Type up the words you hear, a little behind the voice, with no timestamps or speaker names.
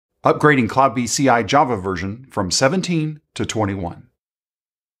upgrading CloudBees CI Java version from 17 to 21.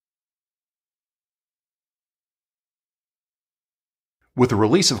 With the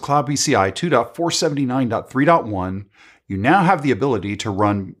release of CloudBees CI 2.479.3.1, you now have the ability to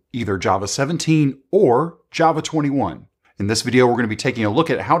run either Java 17 or Java 21. In this video, we're going to be taking a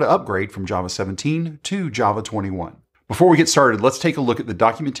look at how to upgrade from Java 17 to Java 21. Before we get started, let's take a look at the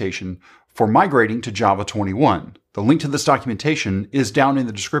documentation for migrating to Java 21. The link to this documentation is down in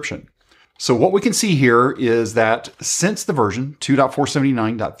the description. So what we can see here is that since the version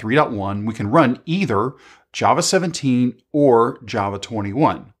 2.479.3.1, we can run either Java 17 or Java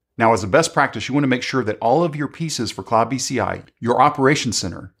 21. Now, as a best practice, you want to make sure that all of your pieces for CloudBees CI, your operations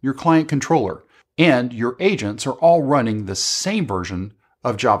center, your client controller, and your agents are all running the same version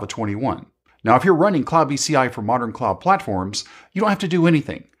of Java 21. Now, if you're running CloudBees CI for modern cloud platforms, you don't have to do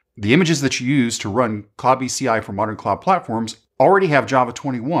anything. The images that you use to run CloudBees CI for modern cloud platforms already have Java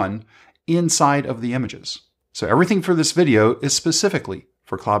 21 inside of the images. So everything for this video is specifically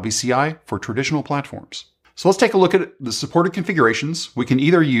for CloudBees CI for traditional platforms. So let's take a look at the supported configurations. We can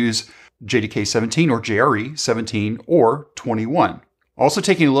either use JDK 17 or JRE 17 or 21. Also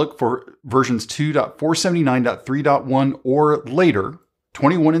taking a look for versions 2.479.3.1 or later,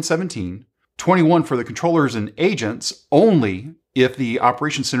 21 and 17. 21 for the controllers and agents only if the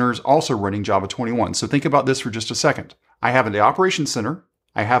Operations Center is also running Java 21. So think about this for just a second. I have the Operations Center,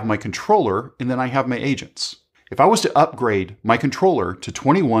 I have my controller, and then I have my agents. If I was to upgrade my controller to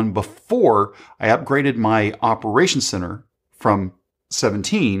 21 before I upgraded my Operations Center from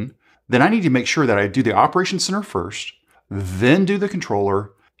 17, then I need to make sure that I do the Operations Center first, then do the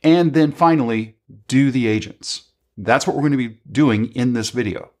controller, and then finally do the agents. That's what we're going to be doing in this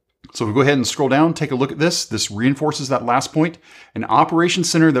video. So if we go ahead and scroll down, take a look at this. This reinforces that last point. An Operations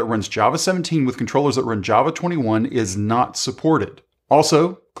Center that runs Java 17 with controllers that run Java 21 is not supported.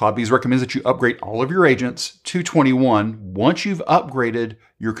 Also, CloudBees recommends that you upgrade all of your agents to 21 once you've upgraded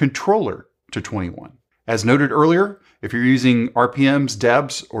your controller to 21. As noted earlier, if you're using RPMs,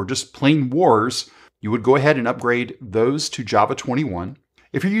 debs, or just plain wars, you would go ahead and upgrade those to Java 21.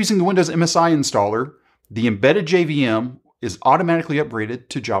 If you're using the Windows MSI installer, the embedded JVM is automatically upgraded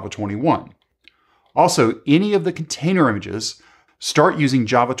to Java 21. Also, any of the container images start using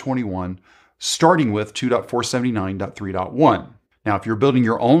Java 21, starting with 2.479.3.1. Now, if you're building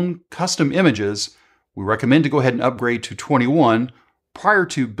your own custom images, we recommend to go ahead and upgrade to 21 prior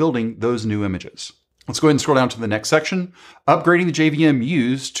to building those new images. Let's go ahead and scroll down to the next section, upgrading the JVM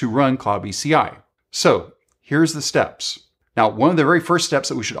used to run CloudBees CI. So here's the steps. Now, one of the very first steps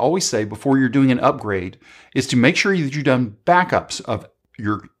that we should always say before you're doing an upgrade is to make sure that you've done backups of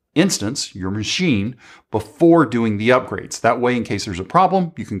your instance, your machine, before doing the upgrades. That way, in case there's a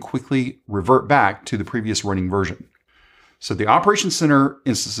problem, you can quickly revert back to the previous running version. So the Operations Center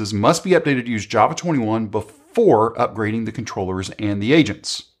instances must be updated to use Java 21 before upgrading the controllers and the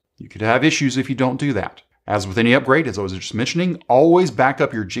agents. You could have issues if you don't do that. As with any upgrade, as I was just mentioning, always back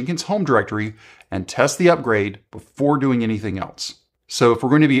up your Jenkins home directory and test the upgrade before doing anything else. So if we're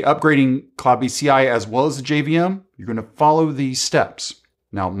going to be upgrading CloudBees CI as well as the JVM, you're going to follow these steps.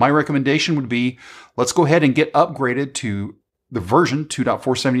 Now, my recommendation would be, let's go ahead and get upgraded to the version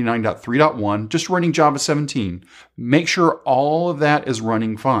 2.479.3.1, just running Java 17. Make sure all of that is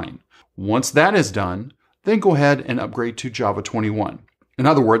running fine. Once that is done, then go ahead and upgrade to Java 21. In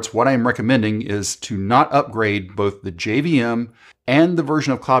other words, what I am recommending is to not upgrade both the JVM and the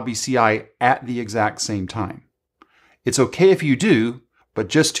version of CloudBees CI at the exact same time. It's okay if you do, but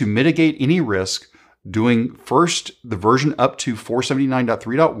just to mitigate any risk, doing first the version up to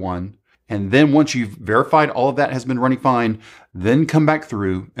 479.3.1, and then once you've verified all of that has been running fine, then come back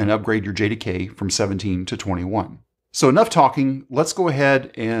through and upgrade your JDK from 17 to 21. So enough talking, let's go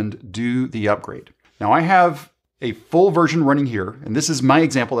ahead and do the upgrade. Now I have a full version running here, and this is my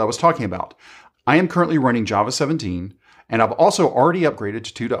example that I was talking about. I am currently running Java 17, and I've also already upgraded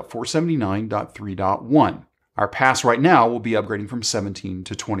to 2.479.3.1. Our pass right now will be upgrading from 17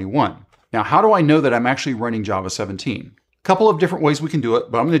 to 21. Now, how do I know that I'm actually running Java 17? A couple of different ways we can do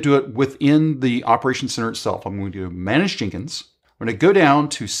it, but I'm going to do it within the Operations Center itself. I'm going to manage Jenkins. I'm going to go down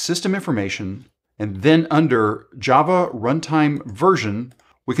to System Information, and then under Java Runtime Version,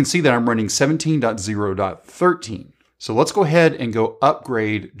 we can see that I'm running 17.0.13. So let's go ahead and go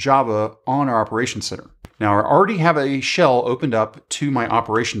upgrade Java on our Operations Center. Now, I already have a shell opened up to my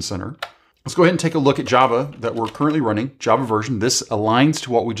Operations Center. Let's go ahead and take a look at Java that we're currently running, Java version. This aligns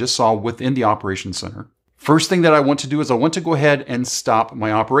to what we just saw within the Operations Center. First thing that I want to do is I want to go ahead and stop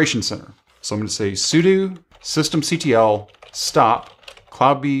my Operations Center. So I'm going to say sudo systemctl stop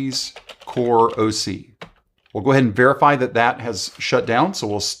CloudBees core OC. We'll go ahead and verify that that has shut down. So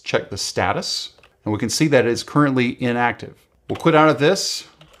we'll check the status and we can see that it is currently inactive. We'll quit out of this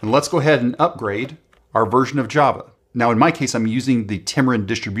and let's go ahead and upgrade our version of Java. Now in my case, I'm using the Timecodes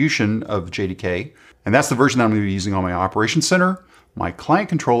distribution of JDK, and that's the version that I'm going to be using on my Operations Center, my client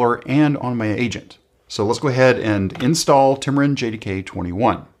controller, and on my agent. So let's go ahead and install Timecodes JDK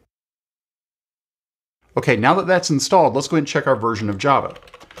 21. Okay, now that that's installed, let's go ahead and check our version of Java.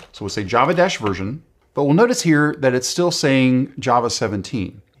 So we'll say Java-version, but we'll notice here that it's still saying Java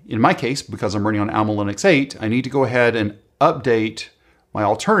 17. In my case, because I'm running on Alma Linux 8, I need to go ahead and update my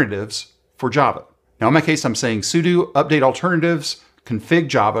alternatives for Java. Now in my case, I'm saying sudo update alternatives, config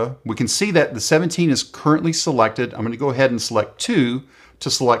Java. We can see that the 17 is currently selected. I'm going to go ahead and select 2 to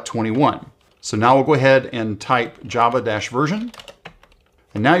select 21. So now we'll go ahead and type Java-version.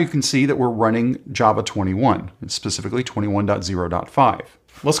 And now you can see that we're running Java 21, specifically 21.0.5.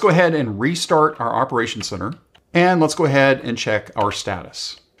 Let's go ahead and restart our Operations Center. And let's go ahead and check our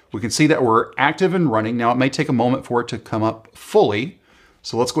status. We can see that we're active and running. Now it may take a moment for it to come up fully.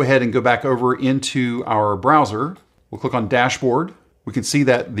 So let's go ahead and go back over into our browser. We'll click on Dashboard. We can see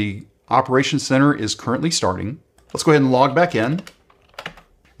that the Operations Center is currently starting. Let's go ahead and log back in.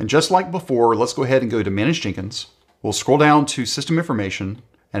 And just like before, let's go ahead and go to Manage Jenkins. We'll scroll down to System Information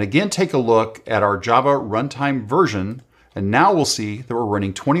and again take a look at our Java runtime version. And now we'll see that we're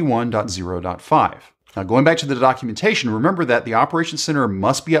running 21.0.5. Now going back to the documentation, remember that the Operations Center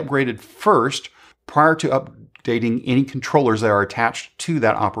must be upgraded first prior to updating any controllers that are attached to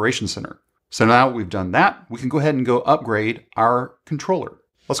that Operations Center. So now we've done that, we can go ahead and go upgrade our controller.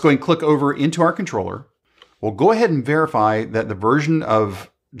 Let's go ahead and click over into our controller. We'll go ahead and verify that the version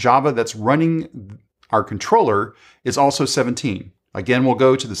of Java that's running our controller is also 17. Again, we'll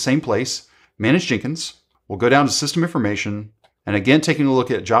go to the same place, Manage Jenkins. We'll go down to System Information. And again, taking a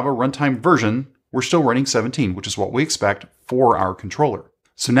look at Java runtime version, we're still running 17, which is what we expect for our controller.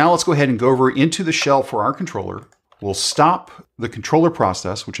 So now let's go ahead and go over into the shell for our controller. We'll stop the controller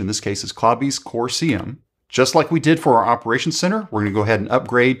process, which in this case is CloudBees Core CM. Just like we did for our Operations Center, we're going to go ahead and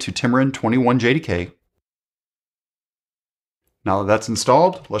upgrade to Timecodes 21 JDK. Now that that's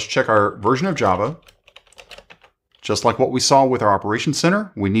installed, let's check our version of Java. Just like what we saw with our Operations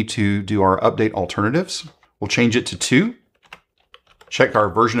Center, we need to do our update alternatives. We'll change it to 2. Check our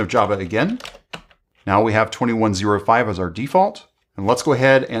version of Java again. Now we have 21.0.5 as our default. And let's go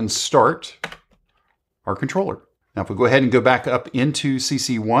ahead and start our controller. Now if we go ahead and go back up into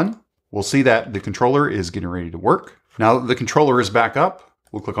CC1, we'll see that the controller is getting ready to work. Now that the controller is back up,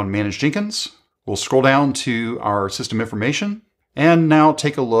 we'll click on Manage Jenkins. We'll scroll down to our System Information and now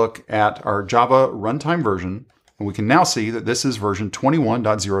take a look at our Java runtime version. And we can now see that this is version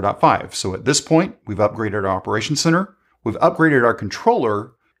 21.0.5. So at this point, we've upgraded our Operations Center. We've upgraded our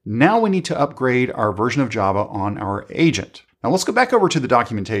controller. Now we need to upgrade our version of Java on our agent. Now let's go back over to the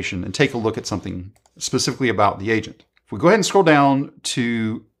documentation and take a look at something specifically about the agent. If we go ahead and scroll down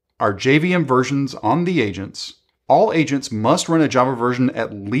to our JVM versions on the agents, all agents must run a Java version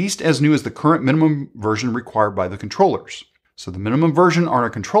at least as new as the current minimum version required by the controllers. So the minimum version on our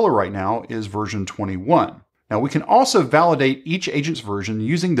controller right now is version 21. Now we can also validate each agent's version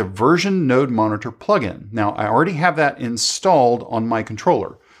using the version node monitor plugin. Now I already have that installed on my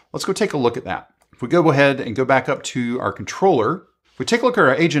controller. Let's go take a look at that. If we go ahead and go back up to our controller, if we take a look at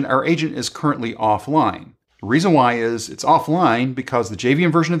our agent is currently offline. The reason why is it's offline because the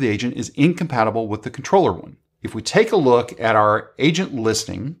JVM version of the agent is incompatible with the controller one. If we take a look at our agent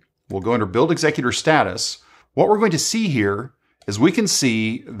listing, we'll go under Build Executor Status. What we're going to see here is we can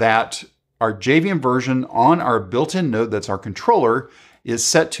see that our JVM version on our built-in node that's our controller is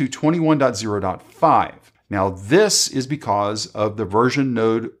set to 21.0.5. Now this is because of the version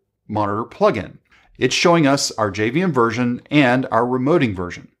node monitor plugin. It's showing us our JVM version and our remoting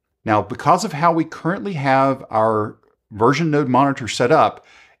version. Now, because of how we currently have our version node monitor set up,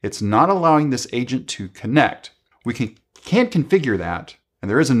 it's not allowing this agent to connect. We can configure that,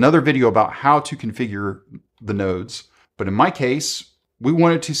 and there is another video about how to configure the nodes. But in my case, we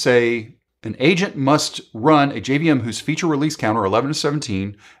wanted to say an agent must run a JVM whose feature release counter 11 to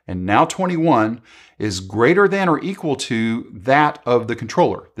 17 and now 21 is greater than or equal to that of the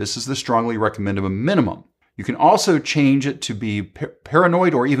controller. This is the strongly recommended minimum. You can also change it to be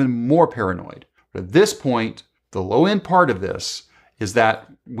paranoid or even more paranoid. But at this point, the low end part of this is that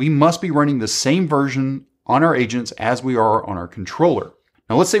we must be running the same version on our agents as we are on our controller.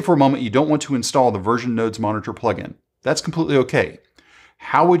 Now let's say for a moment you don't want to install the version nodes monitor plugin. That's completely okay.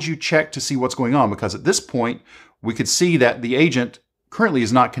 How would you check to see what's going on? Because at this point, we could see that the agent currently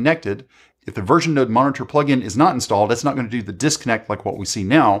is not connected. If the version node monitor plugin is not installed, it's not going to do the disconnect like what we see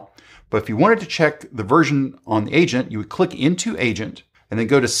now. But if you wanted to check the version on the agent, you would click into Agent and then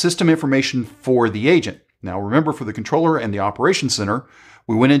go to System Information for the agent. Now remember, for the controller and the Operations Center,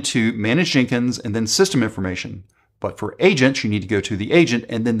 we went into Manage Jenkins and then System Information. But for agents, you need to go to the agent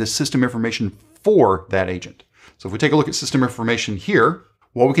and then the system information for that agent. So if we take a look at system information here,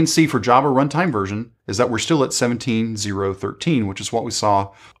 what we can see for Java runtime version is that we're still at 17.0.13, which is what we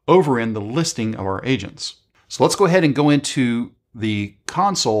saw over in the listing of our agents. So let's go ahead and go into the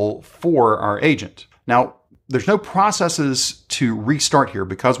console for our agent. Now, there's no processes to restart here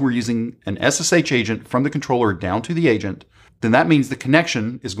because we're using an SSH agent from the controller down to the agent. Then that means the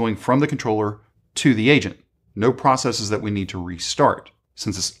connection is going from the controller to the agent. No processes that we need to restart.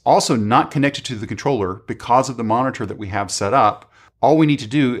 Since it's also not connected to the controller because of the monitor that we have set up, all we need to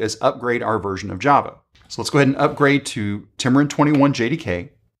do is upgrade our version of Java. So let's go ahead and upgrade to Timerin 21 JDK.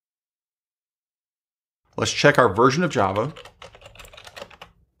 Let's check our version of Java.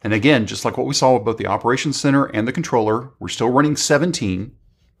 And again, just like what we saw with both the Operations Center and the controller, we're still running 17.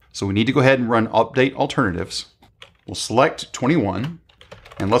 So we need to go ahead and run Update Alternatives. We'll select 21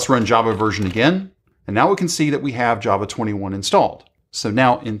 and let's run Java version again. And now we can see that we have Java 21 installed. So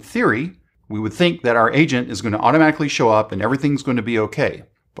now in theory, we would think that our agent is going to automatically show up and everything's going to be okay.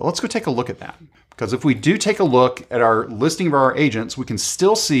 But let's go take a look at that. Because if we do take a look at our listing of our agents, we can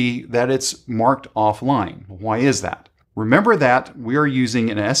still see that it's marked offline. Why is that? Remember that we are using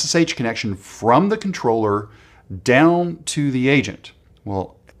an SSH connection from the controller down to the agent.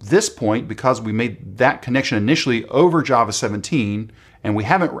 Well, at this point, because we made that connection initially over Java 17, and we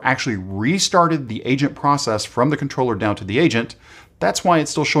haven't actually restarted the agent process from the controller down to the agent, that's why it's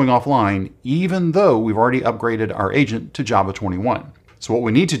still showing offline, even though we've already upgraded our agent to Java 21. So what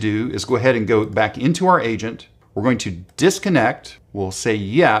we need to do is go ahead and go back into our agent. We're going to disconnect. We'll say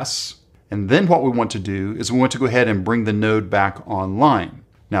yes. And then what we want to do is we want to go ahead and bring the node back online.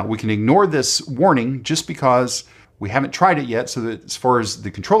 Now we can ignore this warning just because we haven't tried it yet, so that as far as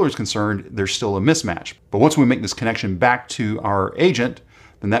the controller is concerned, there's still a mismatch. But once we make this connection back to our agent,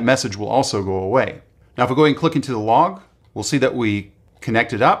 then that message will also go away. Now if we go ahead and click into the log, we'll see that we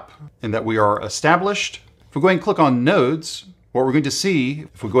connected up and that we are established. If we go ahead and click on nodes, what we're going to see,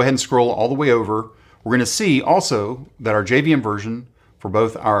 if we go ahead and scroll all the way over, we're going to see also that our JVM version for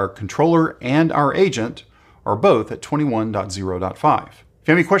both our controller and our agent are both at 21.0.5. If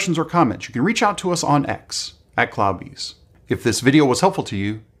you have any questions or comments, you can reach out to us on X at CloudBees. If this video was helpful to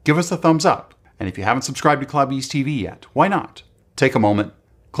you, give us a thumbs up. And if you haven't subscribed to CloudBees TV yet, why not? Take a moment,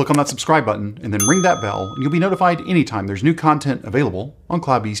 click on that subscribe button, and then ring that bell, and you'll be notified anytime there's new content available on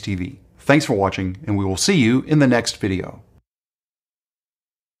CloudBees TV. Thanks for watching, and we will see you in the next video.